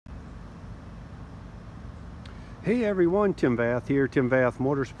Hey everyone, Tim Vath here, Tim Vath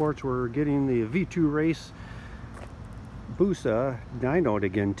Motorsports. We're getting the V2RACE Busa dynoed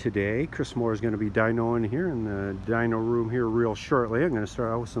again today. Chris Moore is going to be dynoing here in the dyno room here real shortly. I'm going to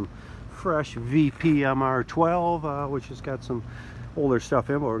start out with some fresh VP MR12, which has got some older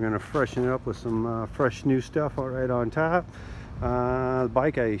stuff in, but we're going to freshen it up with some fresh new stuff right on top. The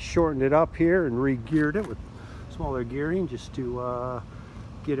bike, I shortened it up here and re-geared it with smaller gearing just to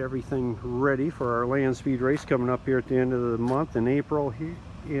get everything ready for our land speed race coming up here at the end of the month in April here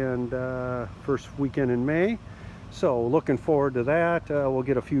and first weekend in May. So looking forward to that. We'll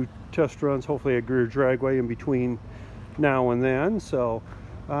get a few test runs, hopefully a rear dragway in between now and then. So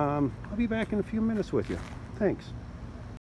I'll be back in a few minutes with you. Thanks.